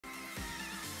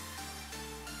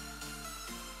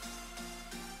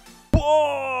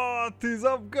What is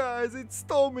up, guys? It's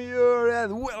Tommy here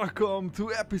and welcome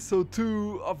to episode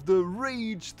 2 of the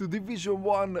Rage to Division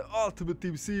 1 Ultimate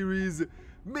Team series.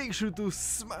 Make sure to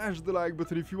smash the like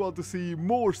button if you want to see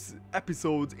more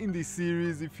episodes in this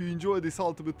series. If you enjoy this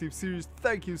Ultimate Team series,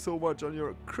 thank you so much on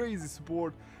your crazy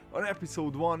support on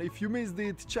episode 1. If you missed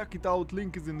it, check it out,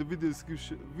 link is in the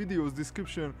video's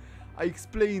description. I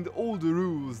explained all the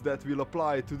rules that will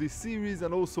apply to this series,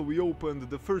 and also we opened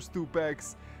the first 2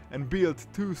 packs and built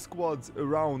 2 squads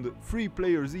around 3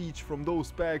 players each from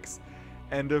those packs.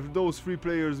 And those 3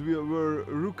 players were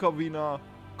Rukavina,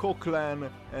 Coquelin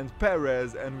and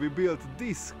Perez, and we built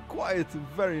this quite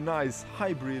very nice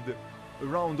hybrid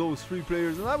around those 3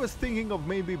 players. And I was thinking of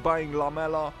maybe buying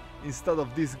Lamela instead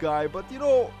of this guy, but you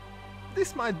know,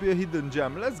 this might be a hidden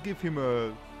gem. Let's give him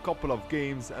a couple of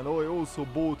games. And I also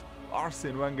bought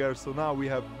Arsene Wenger, so now we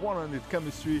have 100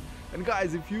 chemistry. And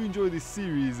guys, if you enjoy this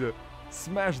series,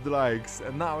 smash the likes.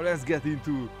 And now let's get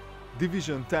into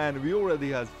Division 10. We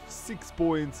already have 6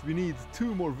 points. We need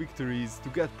 2 more victories to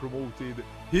get promoted.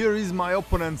 Here is my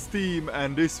opponent's team,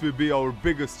 and this will be our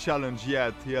biggest challenge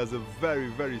yet. He has a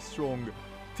very strong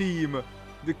team.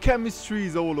 The chemistry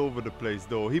is all over the place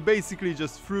though. He basically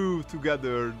just threw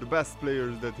together the best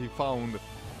players that he found.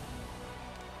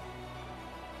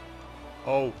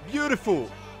 Oh,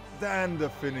 beautiful! Then the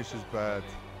finish is bad.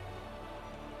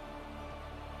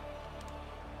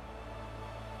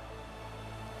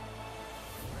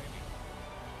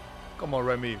 Come on,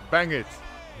 Remy, bang it!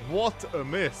 What a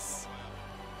miss!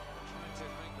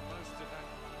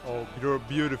 Oh, you're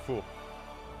beautiful.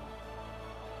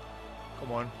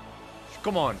 Come on.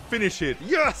 Come on, finish it!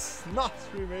 Yes!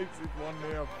 Nasri makes it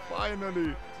 1-0.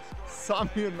 Finally!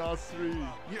 Samir Nasri!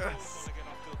 Yes!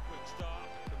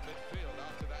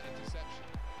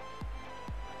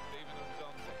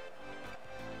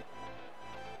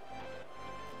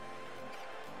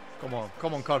 Come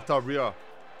on, Cartabria.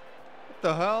 What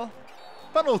the hell?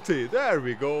 Penalty! There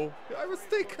we go. I was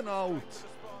taken out.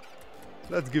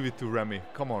 Let's give it to Remy.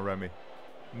 Come on, Remy.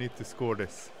 Need to score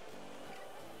this.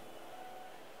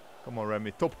 Come on,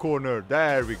 Remy. Top corner.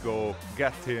 There we go.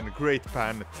 Get in. Great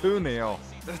pan. 2-0.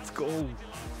 Let's go.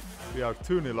 We are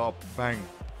 2-0 up. Bang.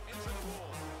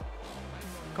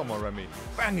 Come on, Remy.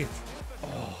 Bang it.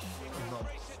 Oh, not.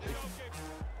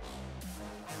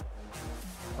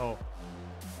 Oh.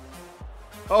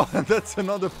 Oh, and that's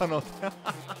another penalty.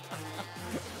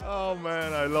 Oh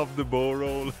man, I love the bow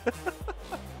roll.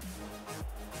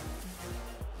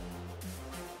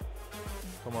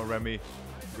 Come on, Remy.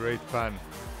 Great pan.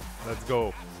 Let's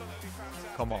go.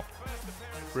 Come on.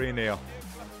 3-0.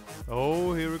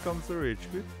 Oh, here comes the rage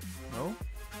quit. No?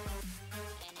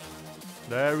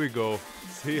 There we go.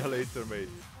 See you later, mate.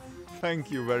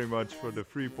 Thank you very much for the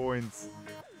 3 points.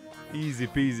 Easy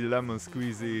peasy lemon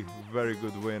squeezy. Very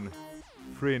good win.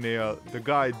 3-0. The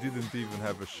guy didn't even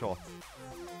have a shot.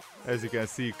 As you can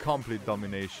see, complete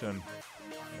domination.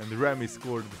 And Remy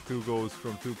scored 2 goals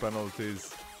from 2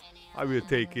 penalties. I will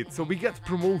take it. So we get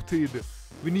promoted.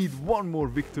 We need 1 more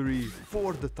victory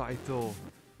for the title.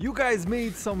 You guys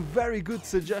made some very good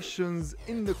suggestions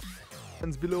in the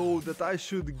comments below that I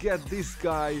should get this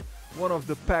guy, one of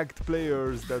the packed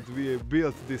players that we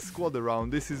built this squad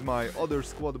around. This is my other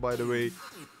squad, by the way.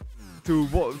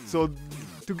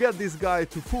 To get this guy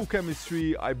to full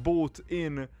chemistry, I bought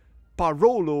in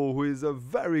Parolo, who is a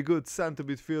very good center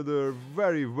midfielder,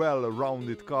 very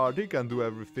well-rounded card. He can do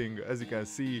everything, as you can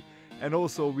see. And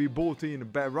also we bought in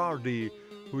Berardi,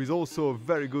 who is also a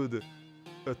very good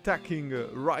attacking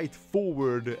right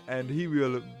forward, and he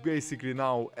will basically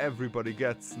now everybody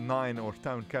gets 9 or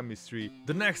 10 chemistry.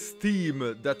 The next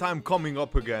team that I'm coming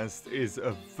up against is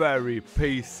a very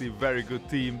pacey, very good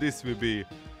team. This will be,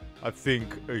 I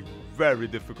think, a very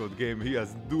difficult game. He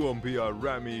has Doumbia,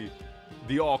 Remy,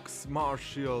 the Ox,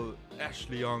 Martial,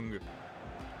 Ashley Young.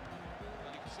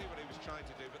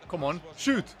 Come on,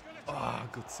 shoot! Ah,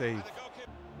 good save.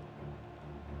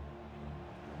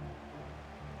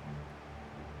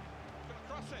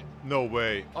 No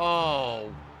way.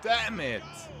 Oh, damn it!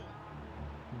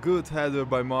 Good header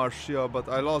by Martial, but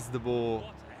I lost the ball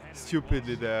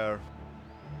stupidly there.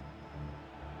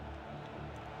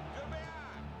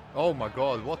 Oh my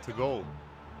god, what a goal.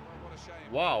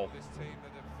 Wow.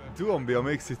 Doumbia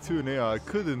makes it 2-0. I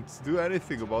couldn't do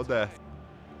anything about that.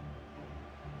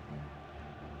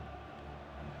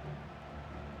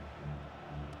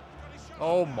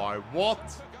 Oh my,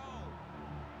 what?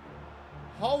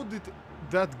 How did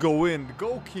that go in? The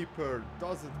goalkeeper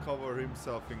doesn't cover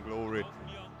himself in glory.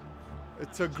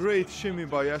 It's a great shimmy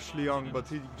by Ashley Young, but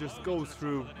he just goes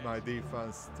through my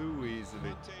defense too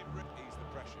easily.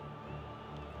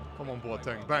 Come on,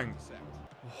 Boateng, bang.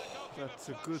 Oh, that's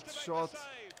a good shot.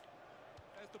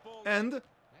 And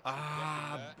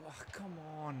come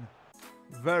on.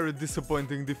 Very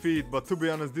disappointing defeat, but to be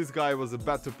honest, this guy was a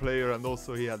better player and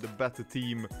also he had a better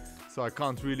team, so I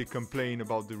can't really complain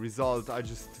about the result. I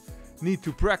just need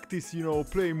to practice, you know,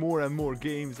 play more and more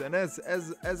games, and as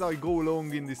I go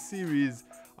along in this series,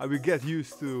 I will get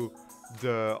used to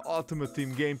the Ultimate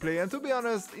Team gameplay. And to be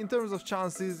honest, in terms of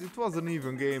chances, it was an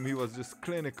even game. He was just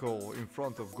clinical in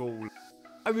front of goal.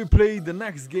 I will play the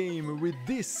next game with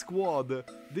this squad.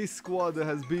 This squad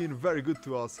has been very good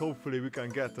to us. Hopefully we can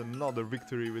get another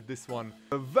victory with this one.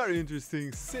 A very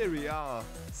interesting Serie A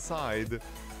side.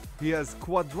 He has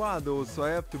Quadrado, so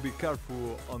I have to be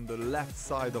careful on the left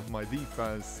side of my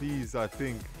defense. He's, I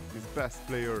think, his best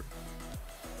player.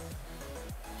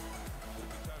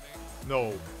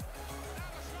 No.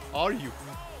 Are you?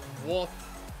 What?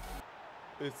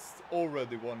 It's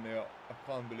already 1-0. I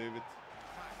can't believe it.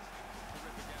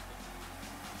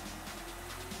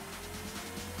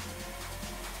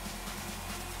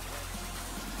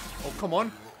 Oh, come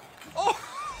on. Oh!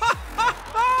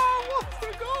 What's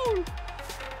the goal?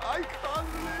 I can't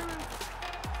believe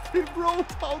it. He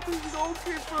brought out his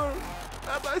goalkeeper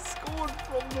and I scored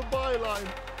from the byline.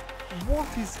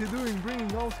 What is he doing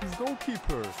bringing out his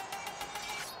goalkeeper?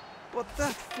 But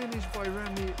that finish by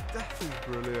Remy, that is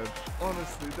brilliant.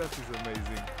 Honestly, that is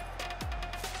amazing.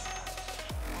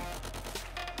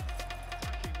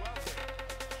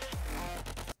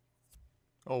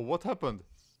 Oh, what happened?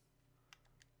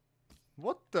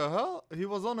 What the hell? He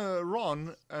was on a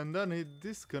run and then he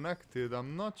disconnected.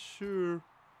 I'm not sure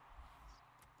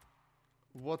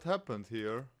what happened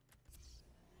here.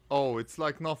 Oh, it's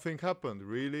like nothing happened,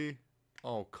 really?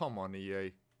 Oh, come on,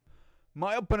 EA.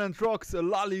 My opponent rocks a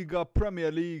La Liga,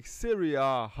 Premier League, Serie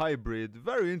A hybrid.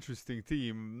 Very interesting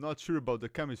team. Not sure about the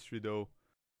chemistry though.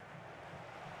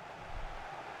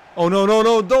 Oh, no, no,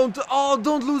 no,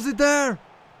 don't lose it there.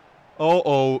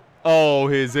 Oh,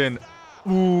 he's in.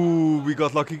 Ooh, we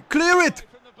got lucky. Clear it!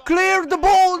 Clear the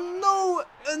ball! No!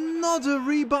 Another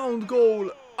rebound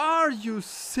goal! Are you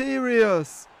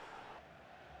serious?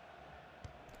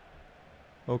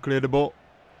 Oh, clear the ball.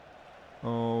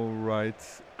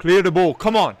 Alright. Clear the ball,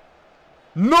 come on!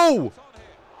 No!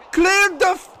 Clear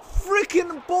the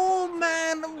freaking ball,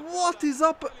 man! What is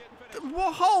up?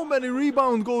 How many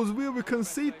rebound goals will we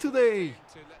concede today?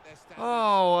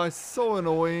 Oh, it's so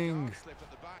annoying.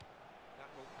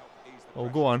 Oh,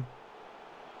 go on.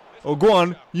 Oh, go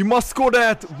on. You must score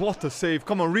that. What a save.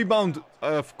 Come on, rebound.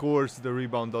 Of course, the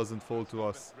rebound doesn't fall to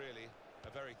us.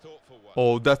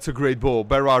 Oh, that's a great ball.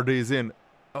 Berardi is in.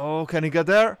 Oh, can he get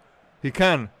there? He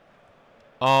can.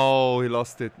 Oh, he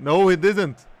lost it. No, he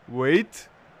didn't. Wait.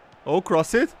 Oh,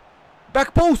 cross it.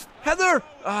 Back post. Header.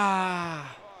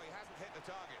 Ah.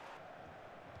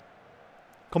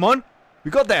 Come on.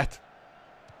 We got that.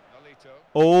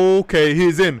 Okay,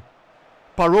 he's in.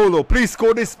 Parolo, please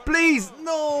score this, please!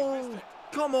 No!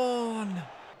 Come on!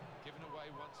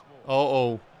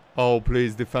 Oh,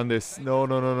 please defend this. No,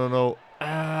 no, no, no, no.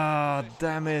 Ah,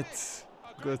 damn it.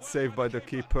 Good save by the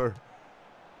keeper.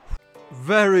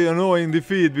 Very annoying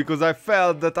defeat because I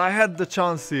felt that I had the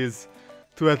chances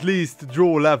to at least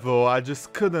draw level. I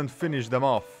just couldn't finish them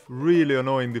off. Really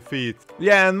annoying defeat.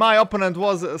 Yeah, and my opponent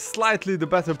was slightly the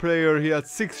better player. He had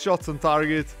 6 shots on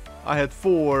target. I had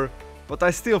 4. But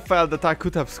I still felt that I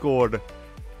could have scored.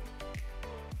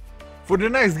 For the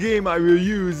next game I will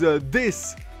use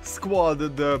this squad,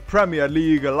 the Premier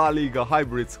League, La Liga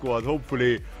hybrid squad.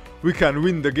 Hopefully we can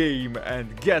win the game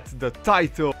and get the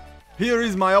title. Here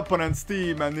is my opponent's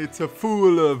team and it's a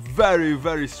full, very,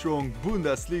 very strong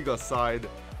Bundesliga side.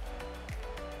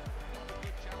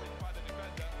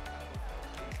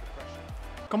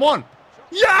 Come on!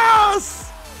 Yes!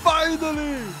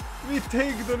 Finally! We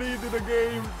take the lead in the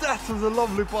game. That was a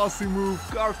lovely passing move.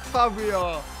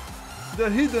 Cartavia. The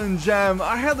hidden gem.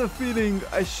 I had a feeling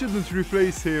I shouldn't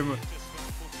replace him.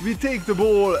 We take the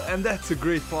ball and that's a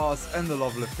great pass and a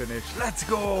lovely finish. Let's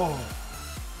go.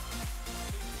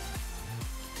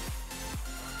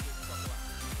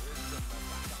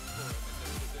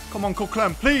 Come on,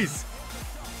 Coquelin, please.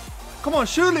 Come on,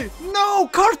 surely. No,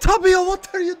 Cartavia, what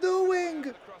are you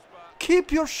doing?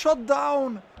 Keep your shot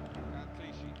down.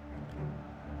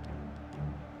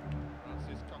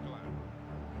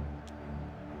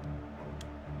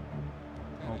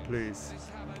 Oh, please.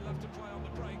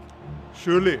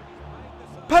 Surely.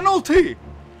 Penalty!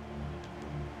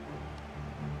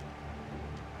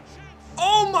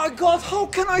 Oh my god, how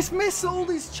can I miss all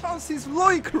these chances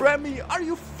like Remy? Are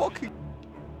you fucking...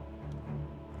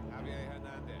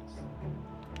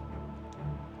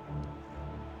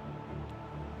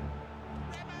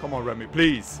 Come on, Remy,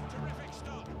 please.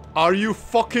 Are you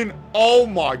fucking... Oh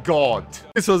my god.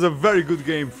 This was a very good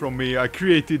game from me. I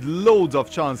created loads of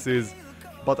chances,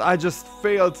 but I just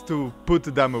failed to put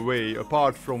them away,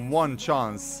 apart from one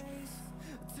chance.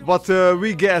 But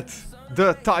we get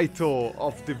the title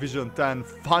of Division 10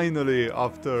 finally,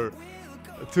 after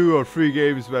 2 or 3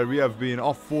 games where we have been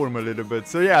off form a little bit.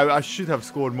 So yeah, I should have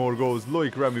scored more goals.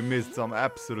 Loic Remy missed some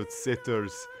absolute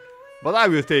sitters, but I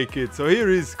will take it. So here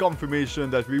is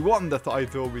confirmation that we won the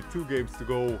title with 2 games to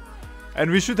go, and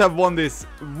we should have won this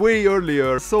way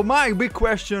earlier. So my big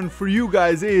question for you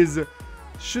guys is,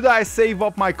 should I save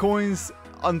up my coins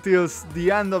until the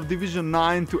end of Division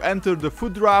 9 to enter the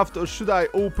foot draft, or should I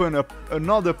open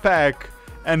another pack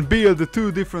and build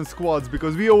 2 different squads?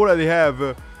 Because we already have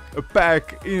a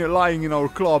pack lying in our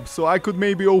club, so I could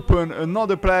maybe open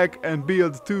another pack and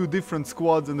build 2 different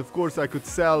squads, and of course I could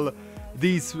sell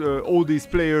these all these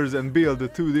players and build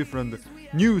 2 different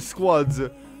new squads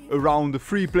around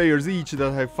 3 players each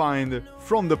that I find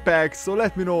from the pack. So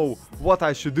let me know what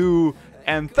I should do,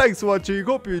 and thanks for watching.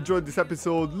 Hope you enjoyed this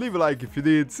episode. Leave a like if you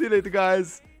did. See you later,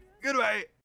 guys. Goodbye.